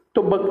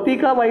 तो भक्ति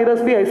का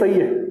वायरस भी ऐसा ही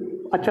है,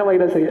 अच्छा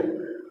वायरस है।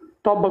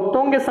 तो आप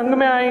भक्तों के संग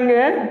में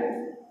आएंगे,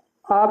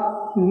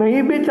 आप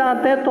नहीं भी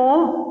चाहते तो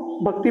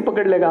भक्ति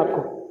पकड़ लेगा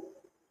आपको।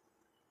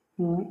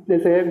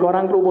 जैसे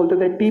गौरांग प्रभु बोलते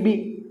थे टीबी,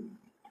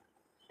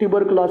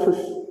 ट्यूबरकुलोसिस,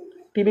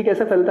 टीबी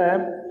कैसे फैलता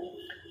है,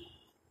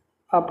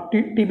 आप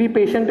टीबी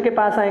पेशेंट के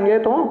पास आएंगे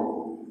तो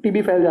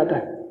टीबी फैल जाता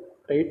है,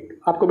 राइट,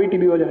 आपको भी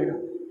टीबी हो जाएगा।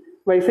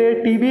 वैसे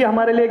टीबी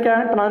हमारे लिए क्या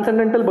है,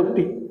 ट्रांसेंडेंटल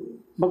भक्ति।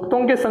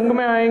 भक्तों के संग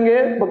में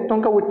आएंगे,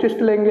 भक्तों का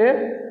उच्चिष्ट लेंगे,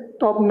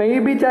 तो आप नहीं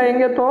भी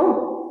चाहेंगे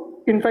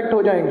तो इन्फेक्ट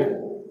हो जाएंगे,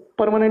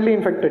 permanently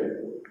infected.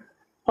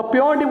 A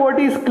pure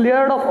devotee is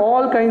cleared of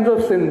all kinds of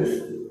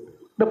since.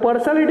 The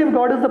personality of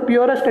God is the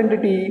purest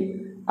entity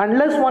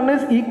unless one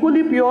is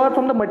equally pure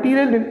from the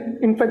material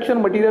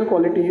infection, material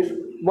qualities,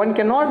 one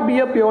cannot be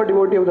a pure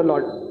devotee of the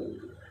Lord.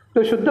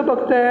 तो शुद्ध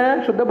भक्त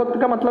है, शुद्ध भक्त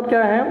का मतलब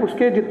क्या है,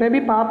 उसके जितने भी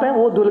पाप हैं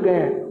वो धुल गए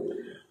हैं,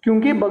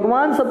 क्योंकि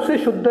भगवान सबसे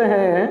शुद्ध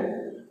है।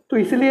 तो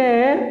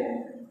इसलिए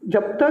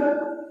जब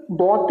तक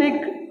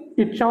भौतिक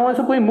इच्छाओं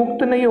से कोई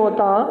मुक्त नहीं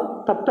होता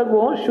तब तक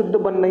वो शुद्ध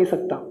बन नहीं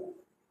सकता।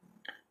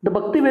 The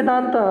Bhakti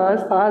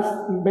Vedantas, as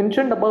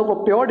mentioned above,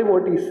 were pure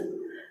devotees,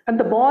 and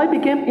the boy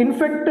became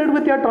infected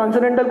with their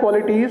transcendental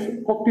qualities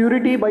of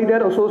purity by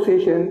their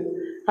association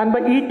and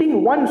by eating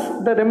once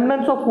the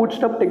remnants of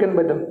foodstuff taken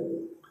by them.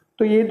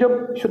 तो ये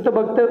जब शुद्ध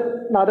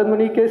भक्त नारद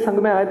मुनि के संग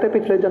में आए थे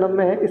पिछले जन्म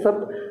में, ये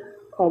सब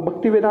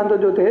भक्ति वेदांत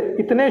जो थे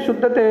इतने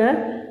शुद्ध थे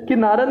कि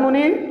नारद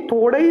मुनि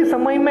थोड़े ही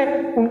समय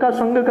में उनका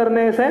संग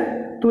करने से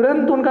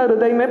तुरंत उनका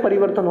हृदय में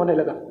परिवर्तन होने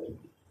लगा।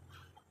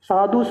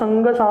 साधु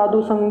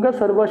संग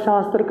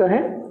सर्वशास्त्र कहे,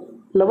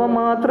 लव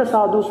मात्र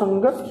साधु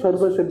संग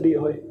सर्व सिद्धि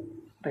होए,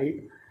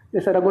 राइट।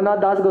 जैसे रघुनाथ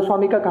दास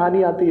गोस्वामी का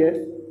कहानी आती है।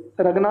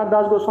 रघुनाथ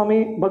दास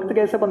गोस्वामी भक्त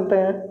कैसे बनते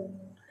हैं,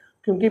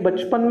 क्योंकि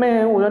बचपन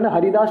में उन्होंने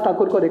हरिदास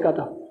ठाकुर को देखा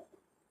था।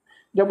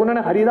 जब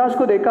उन्होंने हरिदास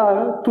को देखा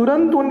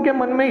तुरंत उनके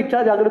मन में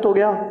इच्छा जागृत हो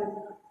गया,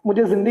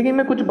 मुझे जिंदगी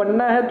में कुछ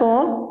बनना है तो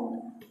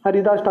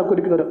हरिदास ठाकुर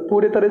की तरह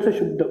पूरे तरह से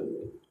शुद्ध,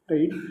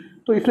 राइट।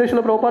 तो इसलिए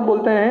श्रील प्रभुपाद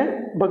बोलते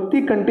हैं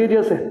भक्ति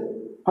कंटेजियस है।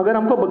 अगर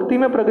हमको भक्ति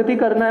में प्रगति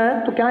करना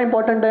है तो क्या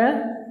इंपॉर्टेंट है,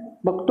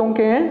 भक्तों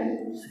के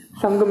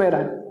संग में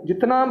रहें।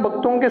 जितना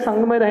भक्तों के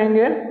संग में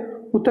रहेंगे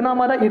उतना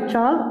हमारा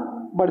इच्छा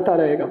बढ़ता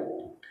रहेगा।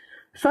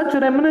 सच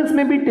रेमिनेंस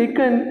में be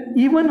taken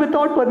even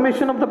without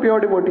permission of the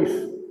pure devotees.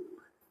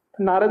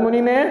 Narad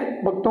मुनि ने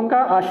भक्तों का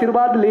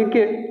आशीर्वाद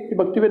लेके,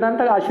 भक्ति वेदांत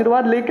का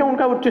आशीर्वाद लेके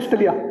उनका उच्चिष्ट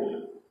लिया।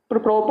 पर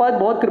प्रभुपाद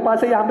बहुत कृपा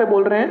से यहाँ पे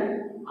बोल रहे हैं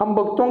हम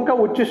भक्तों का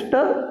उच्चिष्ट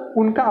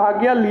उनका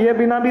आज्ञा लिए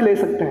बिना भी ले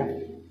सकते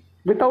हैं,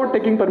 विदाउट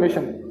टेकिंग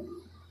परमिशन।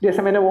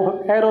 जैसे मैंने वो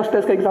एयर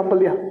होस्टेस का एग्जाम्पल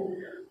दिया,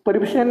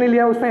 परमिशन नहीं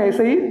लिया उसने,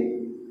 ऐसे ही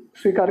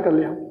स्वीकार कर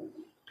लिया।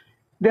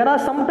 There are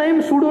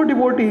sometimes pseudo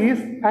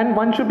devotees and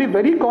one should be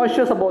very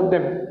cautious about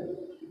them.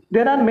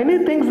 There are many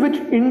things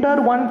which hinder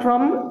one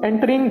from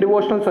entering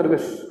devotional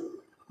service,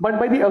 but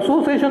by the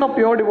association of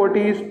pure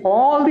devotees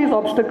all these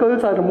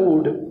obstacles are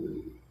removed.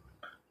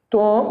 तो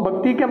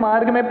भक्ति के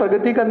मार्ग में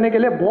प्रगति करने के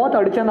लिए बहुत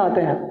अड़चन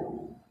आते हैं,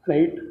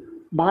 राइट।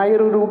 बाह्य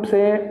रूप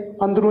से,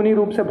 अंदरूनी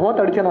रूप से बहुत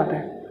अड़चन आते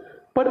हैं,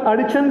 पर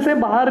अड़चन से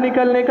बाहर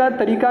निकलने का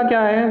तरीका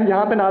क्या है,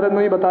 यहाँ पे नारद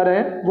मुनि बता रहे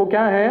हैं। वो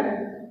क्या है?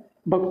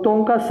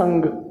 भक्तों का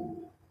संग,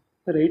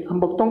 राइट। हम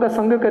भक्तों का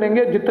संग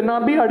करेंगे, जितना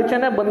भी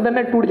अड़चन है, बंधन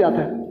है, टूट जाता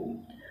है।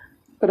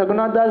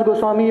 रघुनाथ दास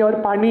गोस्वामी और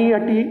पानी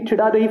हटी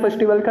चिड़ादही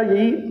फेस्टिवल का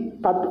यही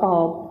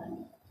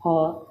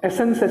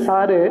एसेंस है,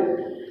 सार है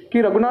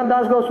कि रघुनाथ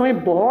दास गोस्वामी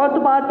बहुत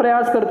बार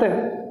प्रयास करते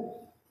हैं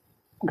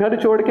घर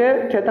छोड़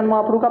के चैतन्य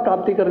महाप्रभु का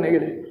प्राप्ति करने के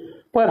लिए,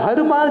 पर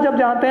हर बार जब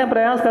जाते हैं,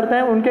 प्रयास करते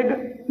हैं, उनके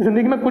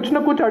जिंदगी में कुछ ना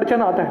कुछ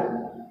अड़चन आता है,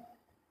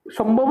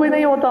 संभव ही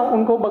नहीं होता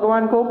उनको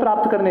भगवान को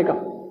प्राप्त करने का।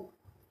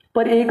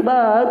 पर एक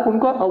बार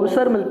उनको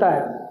अवसर मिलता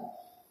है,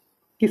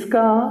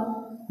 किसका?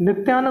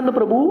 नित्यानंद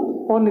प्रभु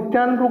और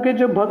नित्यानंद प्रभु के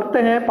जो भक्त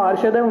हैं,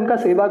 पार्षद हैं, उनका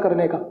सेवा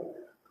करने का।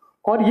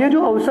 और ये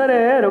जो अवसर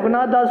है,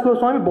 रघुनाथ दास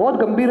गोस्वामी बहुत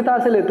गंभीरता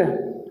से लेते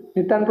हैं।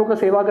 नित्यानंद प्रभु का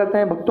सेवा करते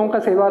हैं, भक्तों का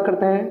सेवा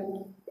करते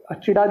हैं,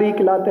 चिड़ादी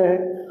खिलाते हैं,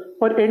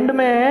 और एंड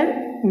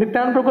में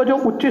नित्यानंद प्रभु का जो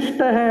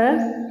उच्चिष्ट है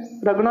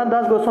रघुनाथ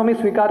दास गोस्वामी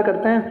स्वीकार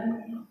करते हैं,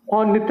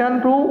 और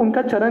नित्यानंद प्रभु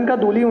उनका चरण का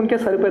धूलि उनके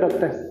सर पे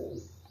रखते हैं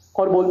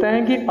और बोलते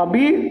हैं कि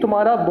अभी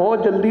तुम्हारा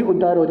बहुत जल्दी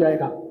उद्धार हो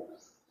जाएगा।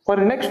 और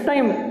नेक्स्ट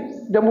टाइम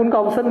जब उनका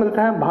अवसर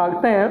मिलता है,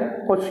 भागते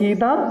हैं और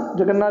सीधा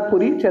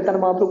जगन्नाथपुरी चैतन्य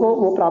महाप्रभु को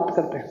वो प्राप्त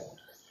करते हैं।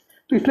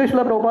 तो इसलिए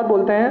श्रील प्रभुपाद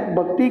बोलते हैं,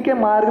 भक्ति के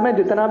मार्ग में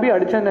जितना भी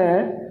अड़चन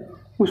है,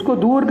 उसको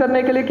दूर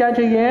करने के लिए क्या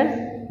चाहिए?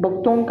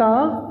 भक्तों का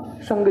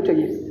संग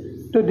चाहिए।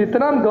 तो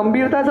जितना हम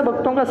गंभीरता से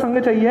भक्तों का संग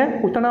चाहिए,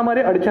 उतना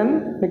हमारे अड़चन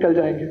निकल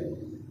जाएंगे।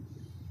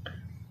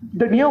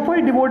 The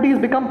neophyte devotees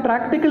become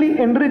practically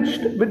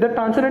enriched with the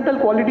transcendental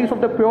qualities of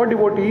the pure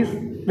devotees,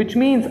 which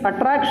means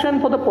attraction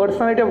for the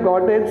personality of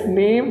Godhead's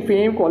name,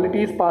 fame,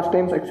 qualities,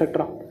 pastimes,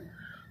 etc.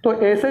 तो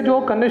ऐसे जो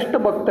कनिष्ठ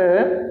भक्त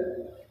है,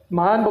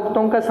 महान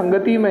भक्तों का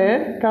संगति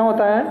में क्या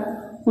होता है?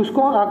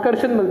 उसको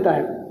आकर्षण मिलता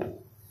है,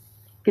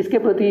 किसके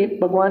प्रति?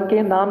 भगवान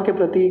के नाम के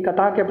प्रति,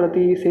 कथा के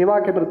प्रति, सेवा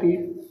के प्रति।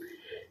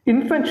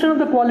 Infection of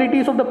the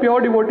qualities of the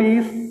pure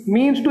devotees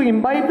means to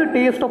imbibe the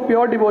taste of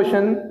pure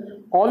devotion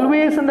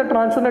always in the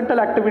transcendental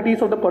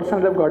activities of the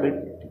personality of Godhead.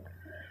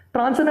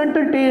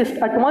 Transcendental taste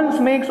at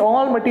once makes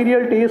all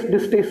material taste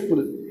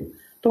distasteful.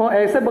 तो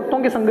ऐसे भक्तों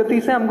की संगति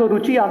से हमको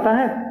रुचि आता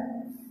है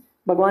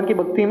भगवान की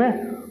भक्ति में,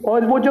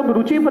 और वो जब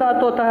रुचि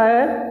प्राप्त होता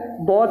है,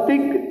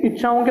 भौतिक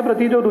इच्छाओं के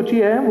प्रति जो रुचि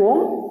है वो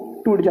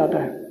टूट जाता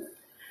है।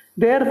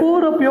 Therefore,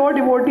 a pure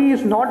devotee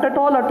is not at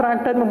all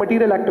attracted by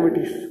material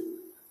activities.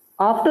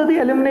 After the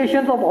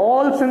elimination of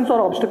all sins or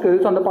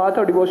obstacles on the path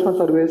of devotional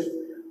service,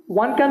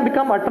 one can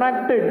become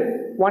attracted,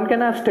 one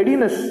can have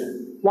steadiness,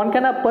 one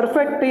can have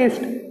perfect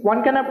taste,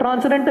 one can have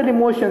transcendental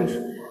emotions,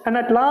 and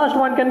at last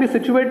one can be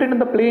situated in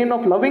the plane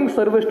of loving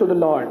service to the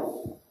Lord.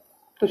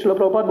 तो श्रील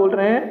प्रभुपाद बोल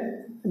रहे हैं,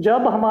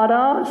 जब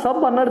हमारा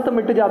सब अनर्थ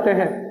मिट जाते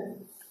हैं,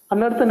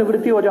 अनर्थ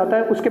निवृत्ति हो जाता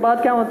है, उसके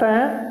बाद क्या होता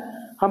है?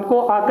 हमको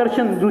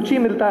आकर्षण, रुचि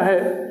मिलता है,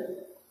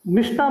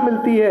 निष्ठा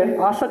मिलती है,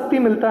 आसक्ति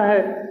मिलता है,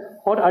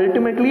 और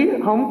अल्टीमेटली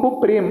हमको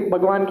प्रेम,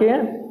 भगवान के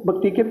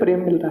भक्ति के प्रेम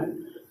मिलता है।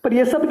 पर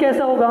यह सब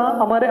कैसा होगा?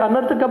 हमारे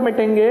अनर्थ कब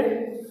मिटेंगे?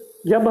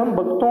 जब हम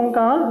भक्तों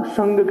का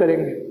संग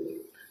करेंगे,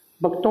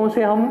 भक्तों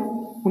से हम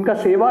उनका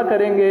सेवा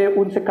करेंगे,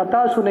 उनसे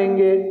कथा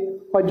सुनेंगे,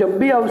 और जब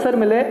भी अवसर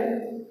मिले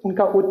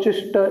उनका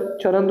उच्चिष्ट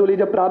चरण धूलि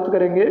जब प्राप्त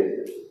करेंगे,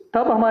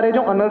 तब हमारे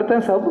जो अनर्थ हैं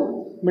सब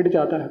मिट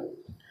जाता है।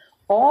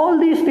 All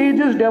these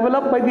stages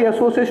develop by the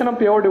association of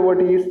pure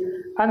devotees,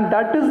 and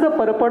that is the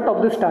purport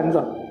of this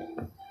stanza.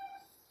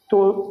 तो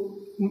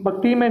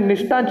भक्ति में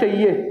निष्ठा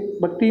चाहिए,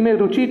 भक्ति में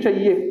रुचि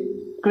चाहिए,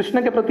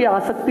 कृष्ण के प्रति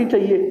आसक्ति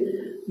चाहिए,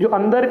 जो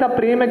अंदर का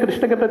प्रेम है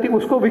कृष्ण के प्रति,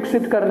 उसको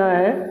विकसित करना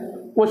है।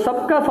 वो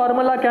सबका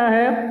फॉर्मूला क्या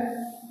है?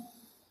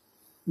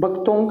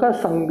 भक्तों का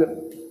संग,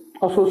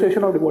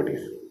 एसोसिएशन ऑफ डिवोटीज,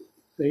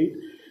 राइट।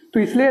 तो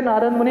इसलिए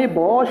नारद मुनि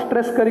बहुत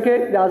स्ट्रेस करके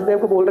व्यासदेव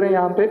को बोल रहे हैं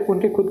यहाँ पे,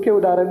 उनके खुद के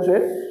उदाहरण से,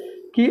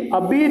 कि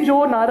अभी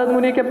जो नारद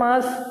मुनि के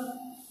पास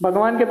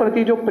भगवान के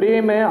प्रति जो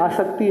प्रेम है,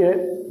 आसक्ति है,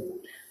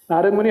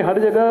 नारद मुनि हर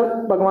जगह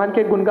भगवान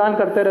के गुणगान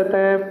करते रहते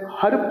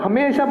हैं,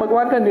 हमेशा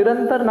भगवान का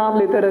निरंतर नाम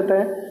लेते रहते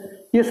हैं।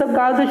 ये सब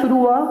कहाँ से शुरू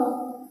हुआ?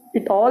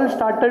 It all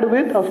started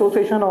with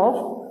association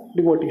of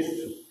devotees,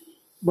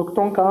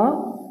 भक्तों का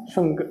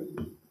संग,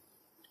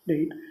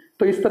 राइट।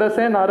 तो इस तरह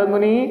से नारद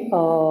मुनि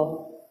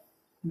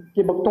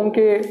ये भक्तों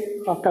के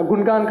का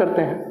गुणगान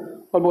करते हैं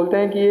और बोलते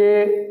हैं कि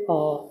ये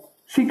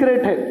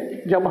सीक्रेट है।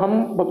 जब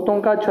हम भक्तों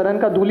का चरण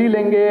का धूलि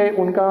लेंगे,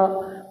 उनका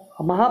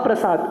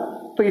महाप्रसाद,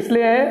 तो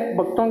इसलिए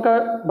भक्तों का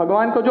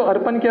भगवान को जो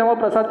अर्पण किया हुआ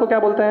प्रसाद को क्या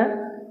बोलते हैं?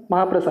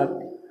 महाप्रसाद।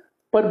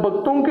 पर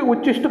भक्तों के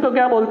उच्चिष्ट को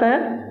क्या बोलते हैं?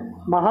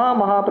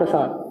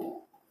 महाप्रसाद,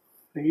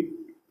 राइट।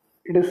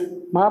 इट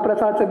इज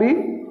महाप्रसाद से भी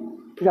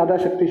ज़्यादा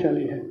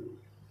शक्तिशाली है,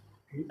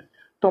 राइट।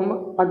 तो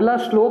हम अगला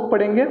श्लोक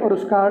पढ़ेंगे और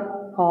उसका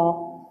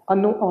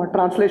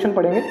ट्रांसलेशन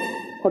पढ़ेंगे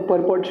और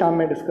परपोर्ट शाम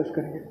में डिस्कस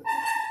करेंगे।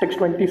 टेक्स्ट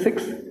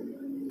 26,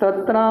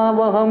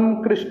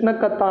 तत्रावहम कृष्ण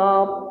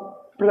कथा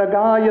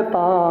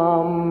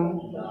प्रगायताम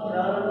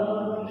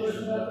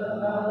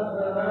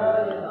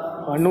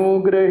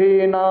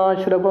अनुग्रहेणा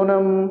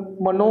श्रवणम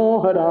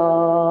मनोहरा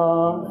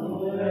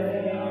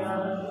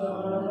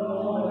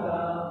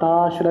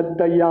तथा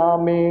श्रद्धया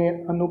मे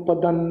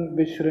अनुपदन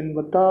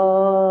विशृण्वता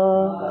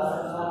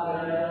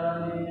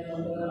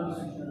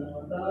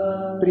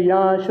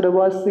प्रिया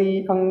श्रवसी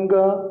अंग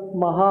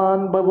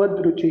महान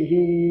भवद्रुचिः।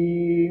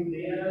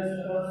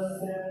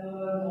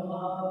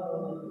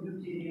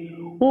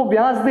 O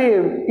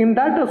Vyasdev, in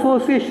that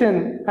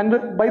association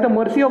and by the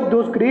mercy of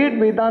those great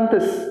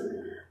Vedantas,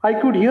 I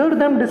could hear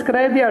them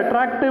describe the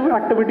attractive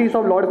activities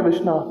of Lord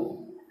Krishna,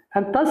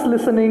 and thus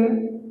listening,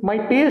 my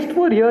taste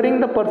for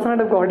hearing the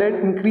personality of Godhead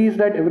increased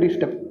at every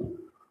step.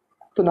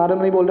 तो नारद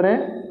मुनि बोल रहे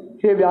हैं,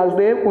 हे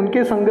व्यासदेव,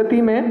 उनके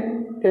संगति में,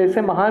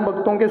 ऐसे महान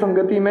भक्तों के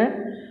संगति में,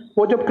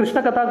 वो जब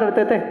कृष्ण कथा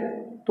करते थे,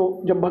 तो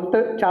जब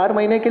भक्त 4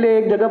 महीने के लिए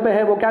एक जगह पे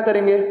है, वो क्या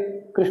करेंगे?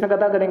 कृष्ण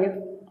कथा करेंगे।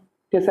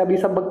 जैसे अभी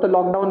सब भक्त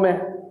लॉकडाउन में है,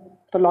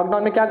 तो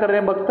लॉकडाउन में क्या कर रहे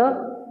हैं भक्त?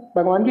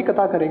 भगवान की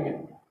कथा करेंगे,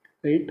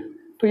 राइट।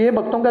 तो ये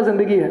भक्तों का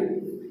जिंदगी है,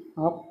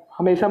 आप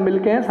हमेशा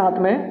मिलके हैं साथ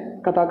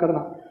में कथा करना।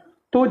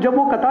 तो जब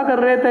वो कथा कर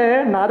रहे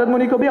थे, नारद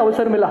मुनि को भी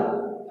अवसर मिला,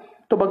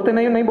 तो भक्त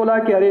ने नहीं बोला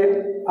कि अरे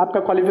आपका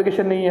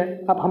क्वालिफिकेशन नहीं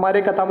है, आप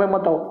हमारे कथा में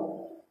मत आओ,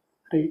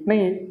 राइट।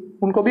 नहीं,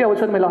 उनको भी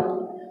अवसर मिला,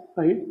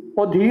 राइट।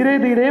 और धीरे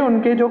धीरे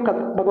उनके जो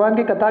भगवान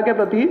की कथा के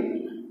प्रति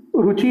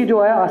रुचि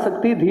जो है,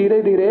 आसक्ति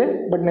धीरे धीरे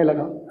बढ़ने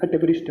लगा एट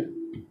एवरी स्टेप।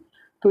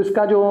 तो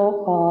इसका जो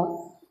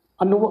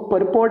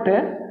परपोर्ट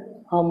है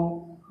हम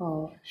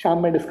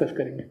शाम में डिस्कस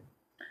करेंगे।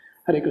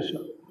 हरे कृष्ण।